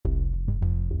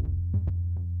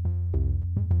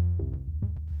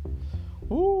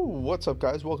Woo! What's up,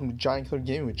 guys? Welcome to Giant Killer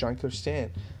Gaming with Giant Killer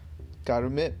Stan. Gotta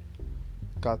admit,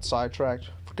 got sidetracked,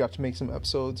 forgot to make some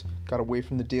episodes, got away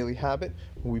from the daily habit.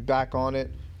 We'll be back on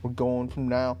it. We're going from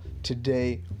now.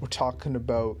 Today, we're talking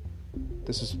about,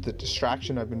 this is the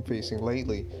distraction I've been facing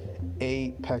lately,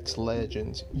 Apex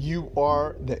Legends. You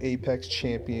are the Apex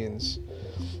champions.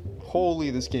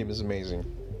 Holy, this game is amazing.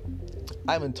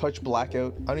 I haven't touched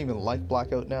Blackout. I don't even like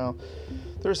Blackout now.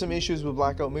 There are some issues with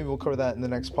Blackout. Maybe we'll cover that in the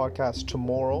next podcast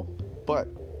tomorrow. But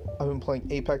I've been playing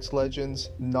Apex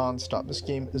Legends non-stop. This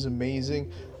game is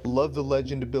amazing. Love the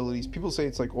legend abilities. People say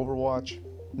it's like Overwatch.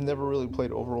 Never really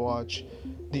played Overwatch.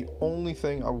 The only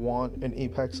thing I want in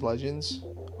Apex Legends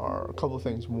are a couple of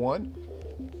things. One,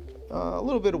 a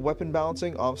little bit of weapon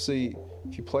balancing. Obviously,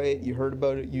 if you play it, you heard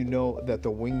about it, you know that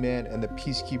the Wingman and the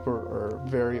Peacekeeper are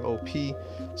very OP.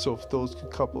 So if those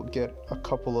could get a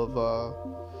couple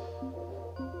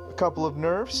of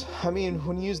nerfs. I mean,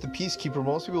 when you use the Peacekeeper,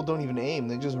 most people don't even aim.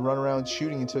 They just run around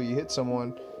shooting until you hit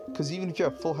someone. Because even if you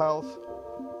have full health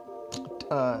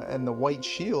and the white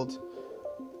shield,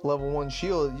 level 1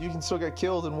 shield, you can still get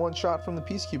killed in one shot from the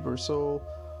Peacekeeper. So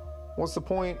what's the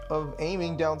point of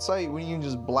aiming down sight when you can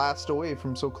just blast away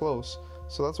from so close?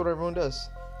 So that's what everyone does.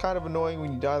 Kind of annoying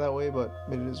when you die that way, but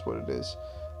it is what it is.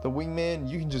 The Wingman,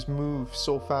 you can just move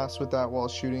so fast with that while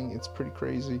shooting. It's pretty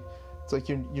crazy. It's like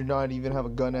you're not even have a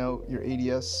gun out. Your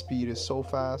ADS speed is so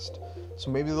fast. So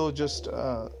maybe they'll just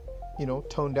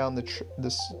tone down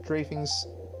the strafing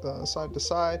side to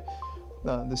side,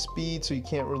 the speed, so you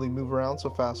can't really move around so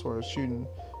fast while you're shooting.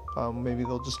 Maybe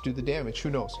they'll just do the damage. Who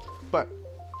knows? But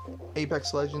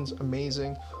Apex Legends,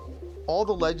 amazing. All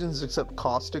the legends except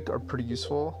Caustic are pretty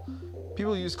useful.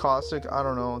 People use Caustic. I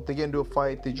don't know. They get into a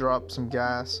fight. They drop some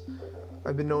gas.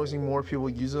 I've been noticing more people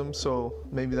use them, so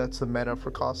maybe that's the meta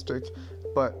for Caustic.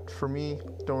 But for me,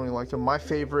 don't really like them. My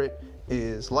favorite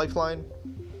is Lifeline.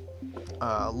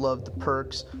 Love the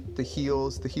perks, the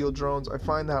heals, the heal drones. I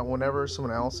find that whenever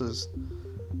someone else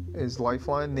is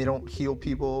Lifeline, they don't heal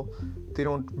people. They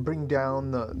don't bring down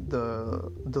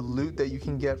the loot that you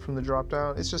can get from the drop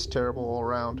down. It's just terrible all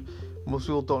around. Most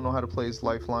people don't know how to play as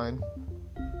Lifeline.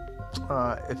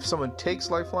 If someone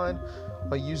takes Lifeline,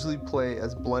 I usually play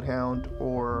as Bloodhound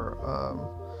or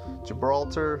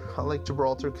Gibraltar. I like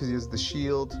Gibraltar because he has the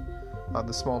shield,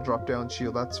 the small drop-down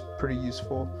shield. That's pretty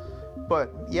useful.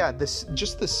 But yeah, the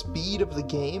speed of the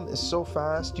game is so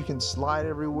fast. You can slide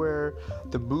everywhere.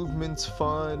 The movement's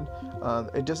fun.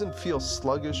 It doesn't feel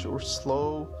sluggish or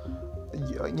slow.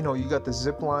 You got the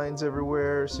zip lines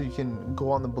everywhere, so you can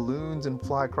go on the balloons and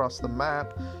fly across the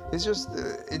map. It just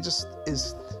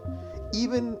is.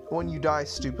 Even when you die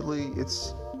stupidly,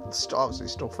 it's obviously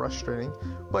still frustrating,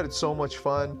 but it's so much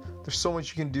fun. There's so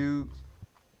much you can do.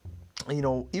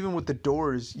 Even with the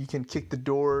doors, you can kick the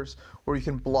doors, or you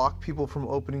can block people from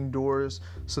opening doors,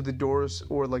 so the doors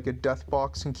or like a death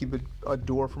box can keep a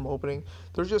door from opening.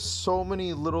 There's just so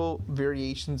many little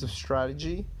variations of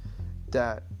strategy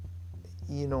that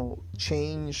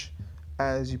change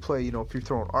as you play. If you're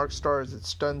throwing arc stars, it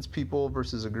stuns people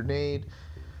versus a grenade.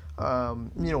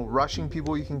 Rushing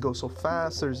people, you can go so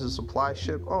fast. There's a supply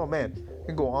ship. Oh man, you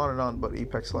can go on and on about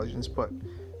Apex Legends, but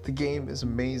the game is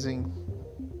amazing.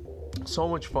 So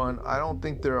much fun. I don't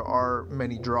think there are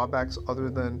many drawbacks other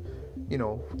than,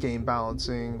 game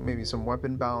balancing, maybe some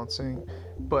weapon balancing,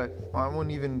 but I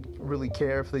wouldn't even really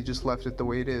care if they just left it the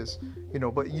way it is,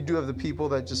 but you do have the people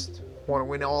that just want to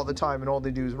win all the time, and all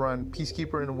they do is run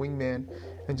Peacekeeper and a Wingman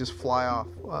and just fly off.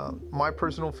 My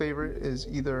personal favorite is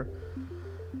either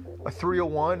a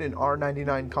 301 and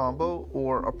R99 combo,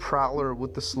 or a Prowler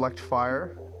with the Select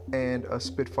Fire and a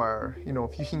Spitfire.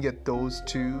 If you can get those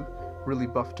two really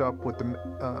buffed up with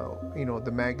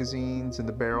the magazines and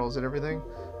the barrels and everything,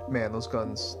 man, those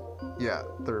guns, yeah,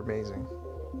 they're amazing.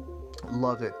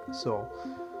 Love it. So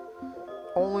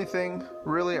only thing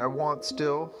really I want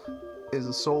still is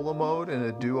a solo mode and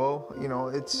a duo.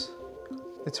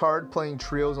 It's hard playing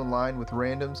trios online with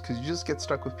randoms because you just get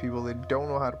stuck with people. They don't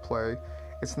know how to play.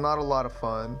 It's not a lot of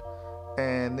fun,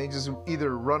 and they just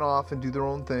either run off and do their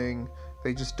own thing,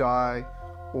 they just die,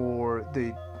 or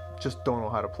they just don't know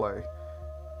how to play.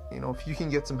 If you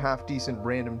can get some half-decent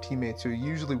random teammates who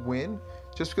usually win,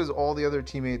 just because all the other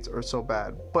teammates are so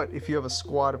bad. But if you have a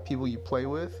squad of people you play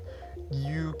with,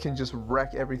 you can just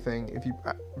wreck everything.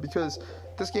 Because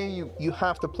this game, you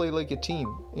have to play like a team.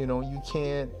 You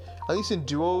can't, at least in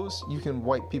duos, you can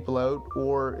wipe people out,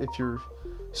 or if you're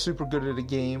super good at a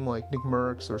game like Nick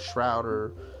Merckx or Shroud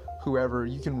or whoever,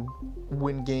 you can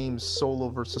win games solo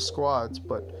versus squads,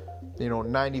 but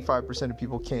 95% of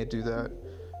people can't do that.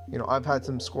 You know, I've had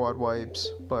some squad wipes,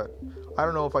 but I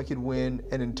don't know if I could win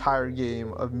an entire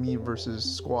game of me versus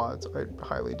squads. I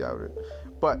highly doubt it.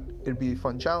 But it'd be a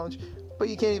fun challenge. But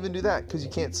you can't even do that because you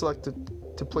can't select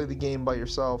to play the game by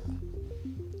yourself.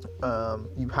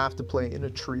 You have to play in a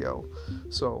trio.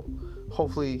 So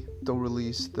hopefully they'll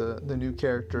release the new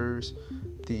characters,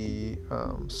 the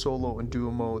solo and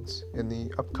duo modes in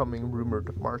the upcoming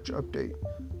rumored March update.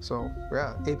 So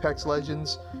yeah, Apex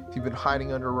Legends, if you've been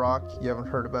hiding under a rock, you haven't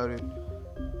heard about it,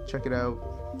 check it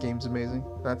out. Game's amazing.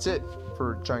 That's it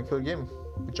for Giant Killer Gaming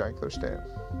with Giant Killer Stan.